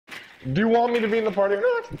Do you want me to be in the party or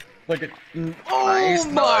not? Like, oh nice,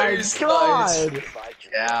 my god! Nice.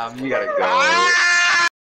 Yeah, you gotta go.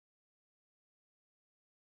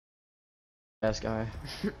 This guy,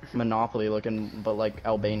 Monopoly looking, but like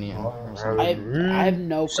Albanian. I have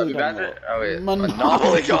no clue. Oh wait,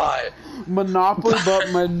 Monopoly guy. Monopoly, but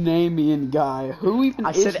Manamian guy. Who even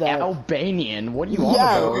I is said that? Albanian. What do you want?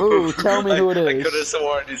 Yeah, who? Tell me who it is. I could have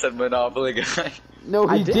sworn he said Monopoly guy. No,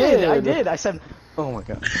 he did. I did. I said. Oh my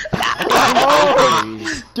god.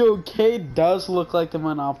 Oh, dude, Cade does look like the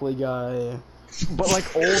Monopoly guy. But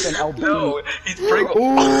like old and Albanian. No, he's pretty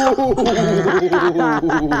old.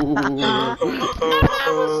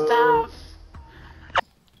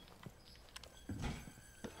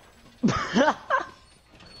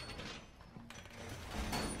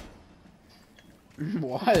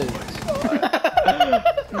 What?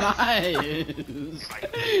 Nice.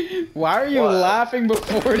 Why are you laughing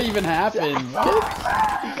before it even happened?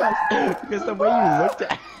 Because the way you looked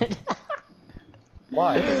at it.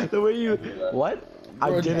 why? The way you. What?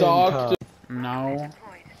 I didn't. No.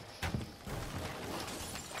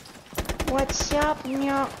 What's up,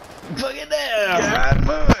 meow? Look at that!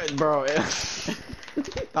 God, bro.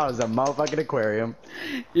 That was a motherfucking aquarium.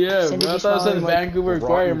 Yeah, bro, I thought it said Vancouver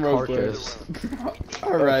Aquarium real quick.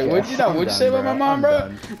 Alright, what'd you say about my mom, bro?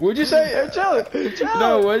 What'd you say? Hey, chill.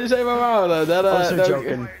 No, what'd you say about my mom? I was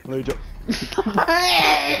joking.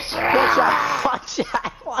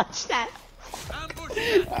 Watch that.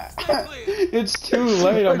 It's too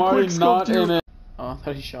late, I'm already not in it. Oh, I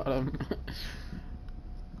thought he shot him.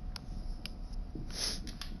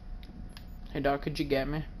 Hey, dog, could you get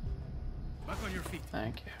me? Back on your feet.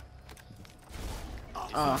 Thank you.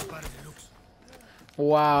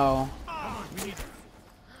 Wow.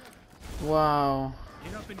 Wow.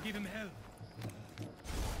 Get up and give him hell.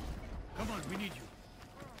 Come on, we need you.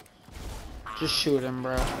 Just shoot him,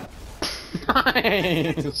 bro.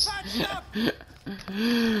 Nice.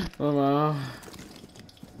 Wow.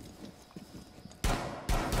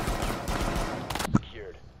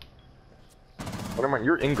 What am I?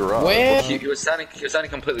 You're in garage. Where? He was standing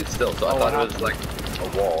completely still, so I thought it was like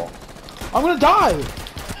a wall. I'm gonna die!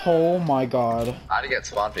 Oh my god. I had to get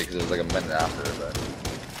spawn because it was like a minute after, but...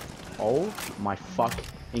 Oh my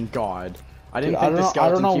fucking god. I didn't think the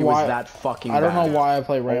skeleton key was that fucking bad. I don't know why I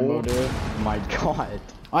play Rainbow, dude. My god.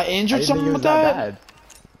 I injured someone with that? Bad.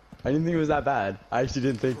 I didn't think it was that bad. I actually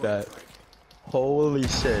didn't think that. Holy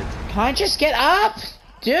shit. Can I just get up?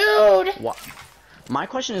 Dude! What? My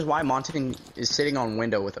question is why Montague is sitting on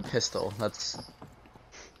window with a pistol. That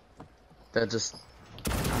just...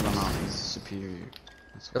 I don't know. He's superior.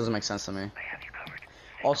 Doesn't make sense to me.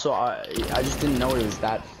 Also, I just didn't know it was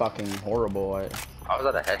that fucking horrible. I was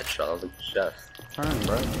at a headshot. I was like, chest. Turn,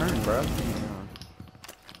 bro. Turn, bro.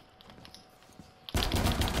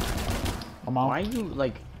 I'm out. Why are you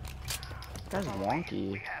like? That's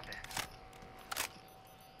wonky.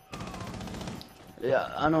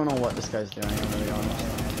 Yeah, I don't know what this guy's doing. I'm really honest.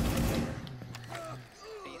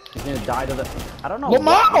 He's gonna die to the. I don't know.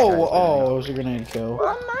 Lamau! Oh, it was a grenade kill.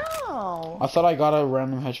 Lamau! I thought I got a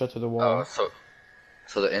random headshot to the wall. Oh,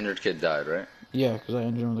 so the injured kid died, right? Yeah, because I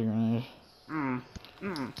injured him with a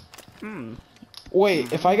grenade.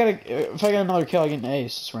 Wait, if I get another kill, I get an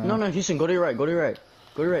ace. Right? No, Houston, go to your right. Go to your right.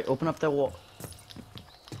 Go to your right. Open up that wall.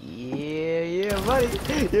 Yeah, buddy.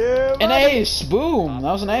 Yeah, buddy. An ace! Boom!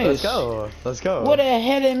 That was an ace. Let's go. What a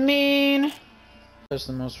hit and mean! That's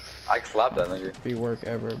the most I slapped that nigga. free work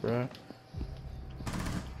ever, bro.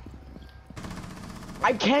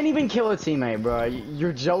 I can't even kill a teammate, bro.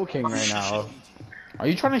 You're joking right now. Are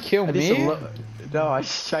you trying to kill me? No, I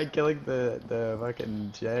tried killing the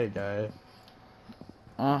fucking J guy.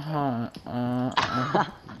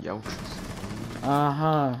 Yo.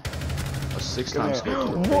 A 6 times scope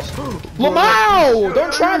to the face. Lamau!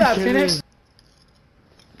 Don't try that, Phoenix!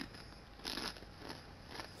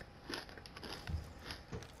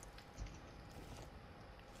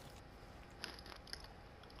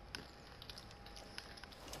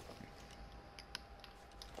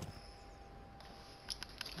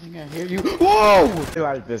 I think I hear you. Whoa! I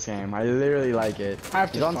like this game. I literally like it. I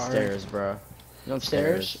have to He's on fire. stairs, bro. He's on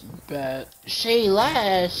Stairs? Bet. Say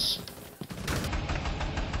less.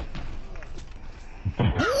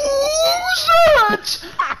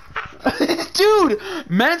 Dude,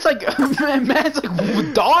 man's like,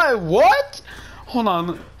 die. What? Hold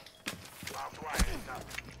on.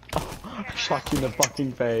 Oh, shot you in the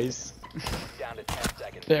fucking face.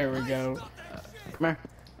 There we go. Come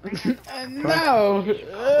here. No.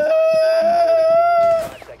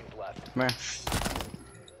 Come here.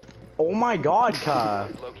 Oh my god, Ka.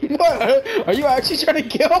 What? Are you actually trying to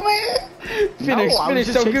kill me? Phoenix, No,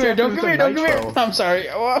 Phoenix, don't come here, don't come here, don't come here. I'm sorry.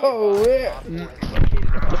 Whoa, yeah.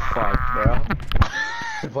 Fuck, bro.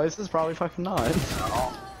 The place is probably fucking nuts.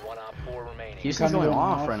 Houston's going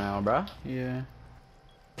off right now, bro. Yeah.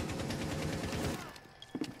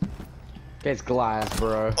 Okay, it's glass,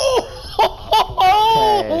 bro. Okay,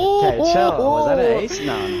 chill. Was that an ace?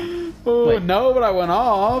 No. Oh, Wait. no, but I went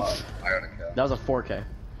off. I got a kill. That was a 4K.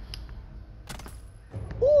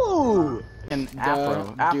 Ooh! And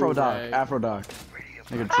Afro Doc.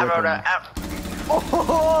 Nigga tripping.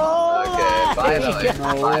 Okay, finally.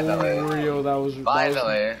 Finally. Real, that was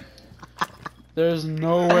Finally. There's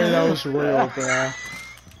no way that was real, bro.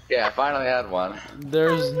 Yeah, I finally had one.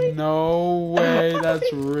 There's no way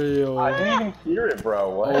that's real. I didn't even hear it, bro.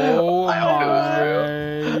 What? Oh I hope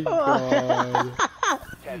my god.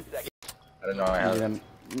 I didn't know I had it.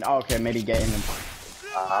 Okay, maybe get in him.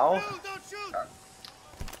 Ow.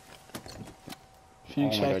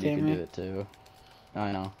 Phoenix Oh my god, you came can do in. it too.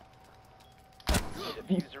 I know.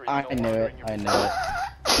 I knew it. I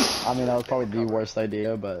mean, that was probably the worst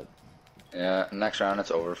idea, but... Yeah, next round it's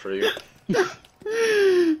over for you.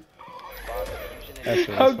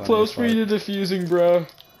 How close were you to defusing, bro?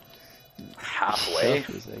 Halfway.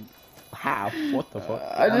 Half? What the fuck?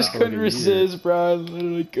 I just couldn't resist, bro. I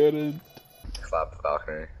literally couldn't. Clap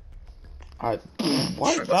Valkyrie.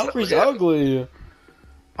 Why Valkyrie's ugly?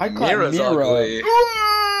 I clap Mira's Mira. ugly.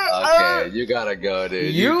 Okay, you gotta go,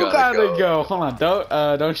 dude. You gotta go. Hold on,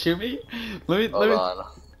 don't shoot me. Let Hold me on.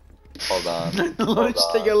 Hold on. let me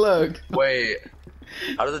just take a look. Wait.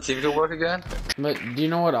 How does the team deal work again? But do you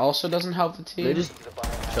know what also doesn't help the team? They just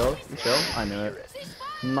chill. I knew it.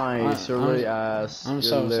 Nice, you're really ass. I'm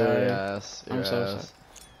so sorry. Ass. I'm so sorry.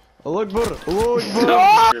 Look, brother.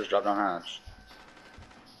 Just drop down hatch.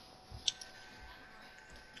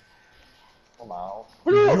 Wow.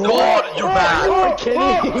 God, you're back! You're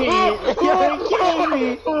kidding me! You're kidding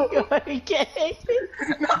me! You're kidding me!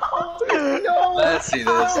 No! Let's see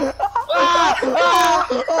this.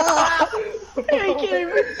 You're kidding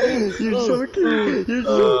me! You're so cute! You're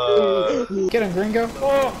so cute! Get him, Gringo.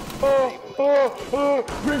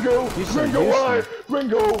 Ringo! Ringo, why?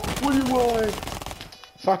 Ringo, what do you want?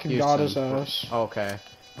 Fucking Houston. got his ass. Okay.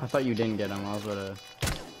 I thought you didn't get him. I was gonna...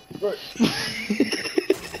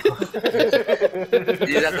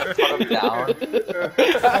 You have to put him down.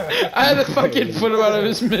 I had to fucking put him out of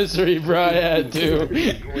his misery, bro. I had to.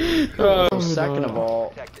 Second of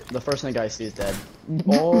all, the first thing I see is dead.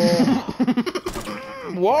 Oh.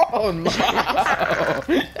 Whoa, no.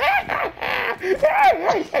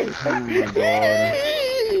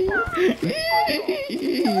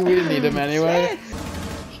 We didn't need him anyway.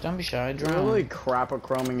 Just don't be shy, drone. Really crap at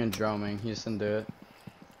chroming and droming. Houston, do it.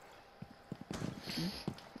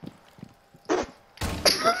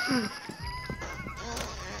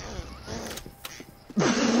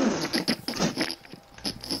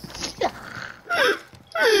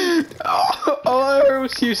 All I heard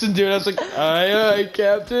was Houston doing. I was like, aye,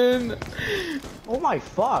 Captain. Oh my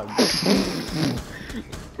fuck.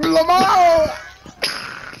 Lamar!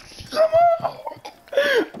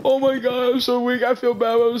 Oh my god, I'm so weak. I feel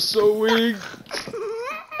bad. I was so weak.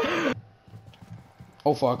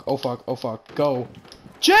 Oh fuck, oh fuck, oh fuck. Go.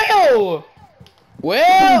 Jail!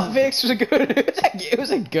 Well, Phoenix was a good, it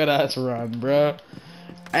was a good ass run, bro.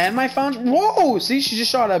 And my phone, whoa! See, she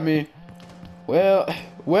just shot at me. Well,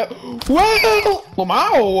 Lamar!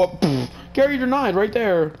 Carry your 9 right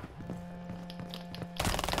there.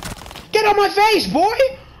 Get on my face, boy!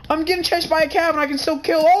 I'm getting chased by a cab and I can still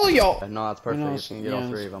kill all of y'all. No, that's perfect. No, You can get all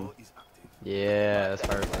 3 of them. Yeah, that's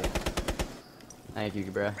perfect. Thank you,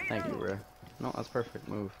 bruh. Thank you, bruh. No, that's perfect.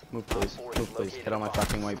 Move. Move, please. Move, please. Get on my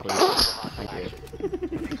fucking way, please. Thank you.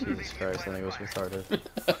 Jesus Christ, I think it was retarded.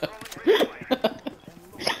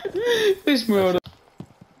 This mode.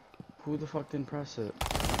 Who the fuck didn't press it?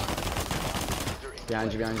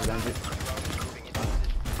 Behind you, behind you, behind you.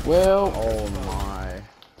 Well, Oh my.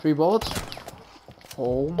 3 bullets?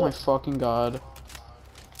 Oh my fucking god.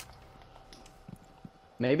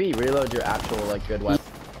 Maybe reload your actual, like, good weapon.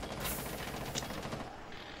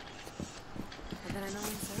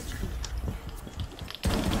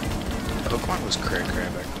 Pokemon was cray back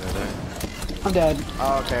in the day. I'm dead.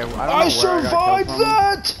 Oh, okay, I don't know I where survived I got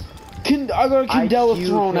that! I got a Candela IQ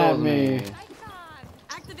thrown at killed me.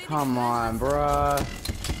 Come on, bruh.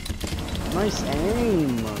 Nice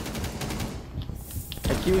aim.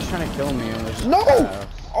 Like he was trying to kill me and was just No! fast.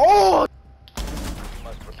 Oh!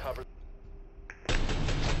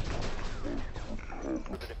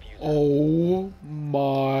 Oh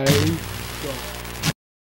my god.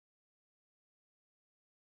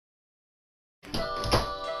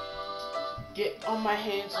 on my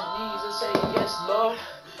hands and knees and say, yes, Lord,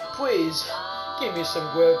 please, give me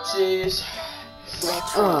some grilled cheese.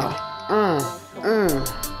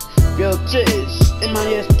 Grilled cheese, in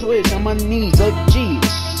my ass, please, on my knees, like cheese.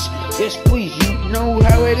 Yes, please, you know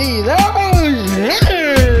how it is.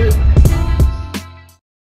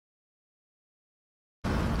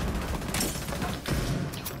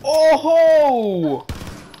 Oh!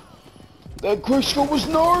 That quickscope was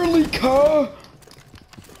gnarly, car.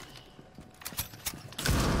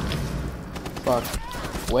 Fuck.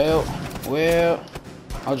 Well,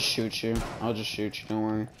 I'll just shoot you. Don't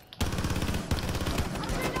worry.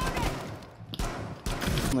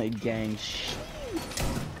 Like gang.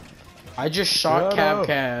 I just shot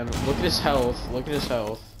Capcan. Look at his health.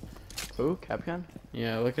 Who? Capcan?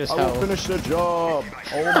 Yeah, look at his I health. will finish the job.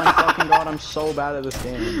 Oh my fucking god, I'm so bad at this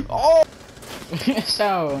game. Oh!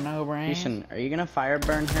 So, no brain. Ethan, are you gonna fire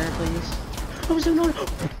burn her, please? I was doing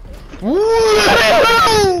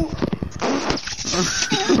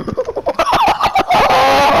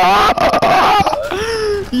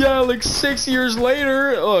Yeah, like 6 years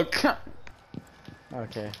later. Look.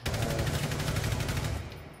 Okay.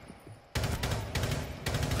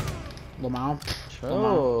 Lamau.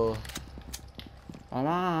 Oh.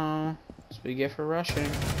 Lamau. That's what you get for rushing.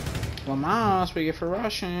 Lamau, that's what you get for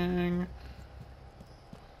rushing.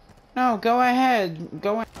 No, go ahead.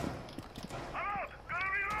 Go.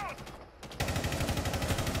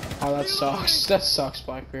 Oh, that sucks. That sucks,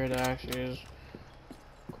 Blackbeard. That actually is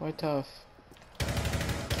quite tough. Go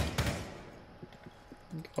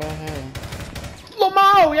ahead.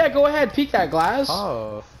 Lamau! Yeah, go ahead. Peek that glass.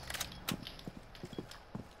 Oh.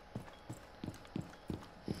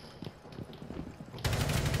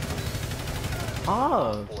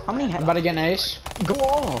 Oh, how many? I'm about to get an ace. Go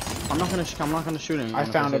off! I'm not gonna shoot him. I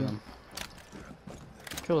found him.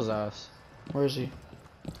 Kill his ass. Where is he?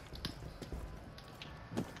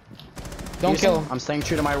 Don't kill him. I'm staying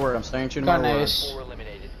true to my word. Got an ace.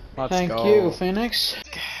 Let's Thank go. you, Phoenix.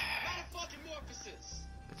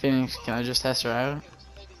 Phoenix, can I just test her out?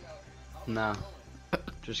 No.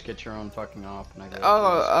 Just get your own fucking op. And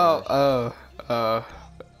I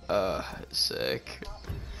Sick.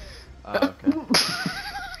 okay.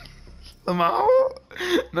 Lamau?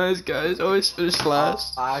 Nice guys, always finish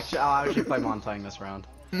last. I'll actually play Montang this round.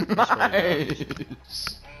 Nice.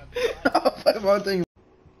 I'll play Montang.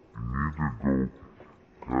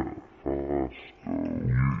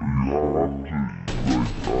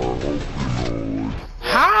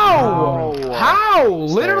 How? How?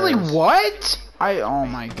 Literally what? Oh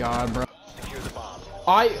my god, bro.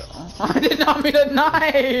 I did not mean it.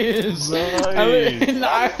 Nice.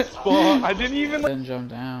 I didn't even jump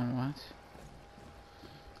down. What?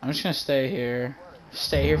 I'm just gonna stay here.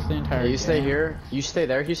 Stay here for the entire game. You stay here. You stay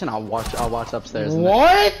there, Houston. I'll watch upstairs.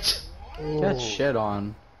 What? Get shit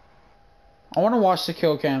on. I want to watch the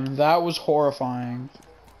kill cam. That was horrifying.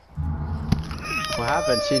 What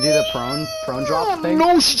happened? She do the prone drop thing?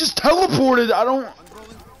 No, she just teleported. I don't.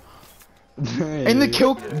 And the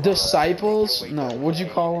kill disciples? No, what'd you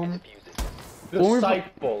call them?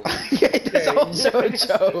 Disciples. Yeah, that's also a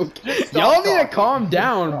joke. Y'all need to calm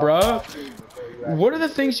down, bruh. What are the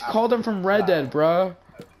things you called them from Red Dead, bruh?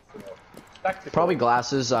 Probably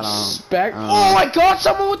glasses. I don't know. Oh, I got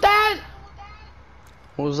someone with that.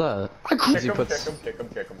 What was that? Kick him.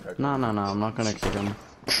 No, I'm not gonna kick him.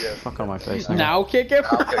 Yeah. Fuck on my face. Now kick him.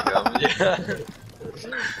 Yeah.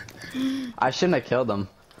 I shouldn't have killed him.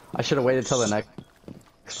 I should have waited till the next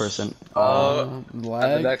person. And the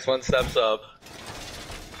Lag. next one steps up.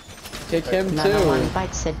 Kick him too.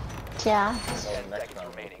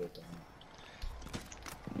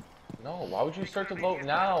 No, why would you start to vote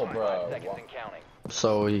now, bro?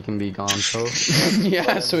 So he can be gone. So.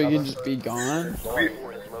 Yeah, so he can just be gone.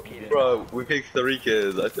 Bro, we picked 3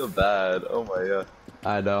 kids. I feel bad. Oh my god.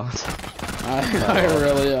 I don't.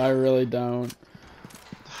 I really don't.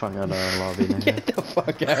 Fuck out of the lobby, nigga. Get the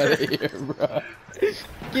fuck out of here, bro.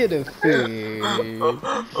 Get a feed.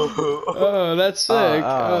 Oh, that's sick.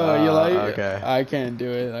 You like it? Okay. I can't do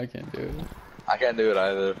it. I can't do it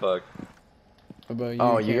either. Fuck. About you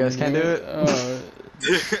Oh, you guys can't do it?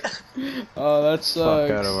 Oh, that sucks. Fuck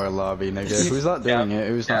out of our lobby, nigga. Who's not doing it?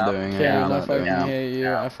 Who's not doing it? Yeah, I'm I not doing fucking it. hate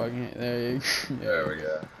you. I fucking hate. There you go. There we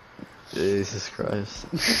go. Jesus Christ.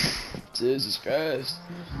 Jesus Christ.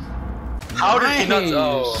 How did he not?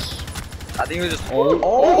 Oh. I think it was just.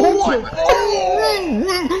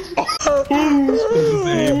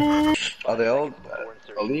 Are they all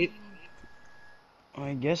elite?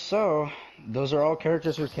 I guess so. Those are all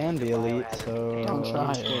characters who can be elite, so... Don't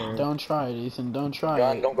try it. Don't try it, Ethan. Don't try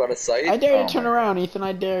it. Don't go to sight. I dare you to turn around, Ethan.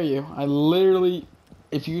 I dare you. I literally...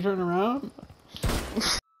 If you turn around...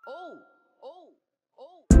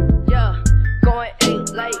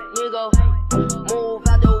 like nigga.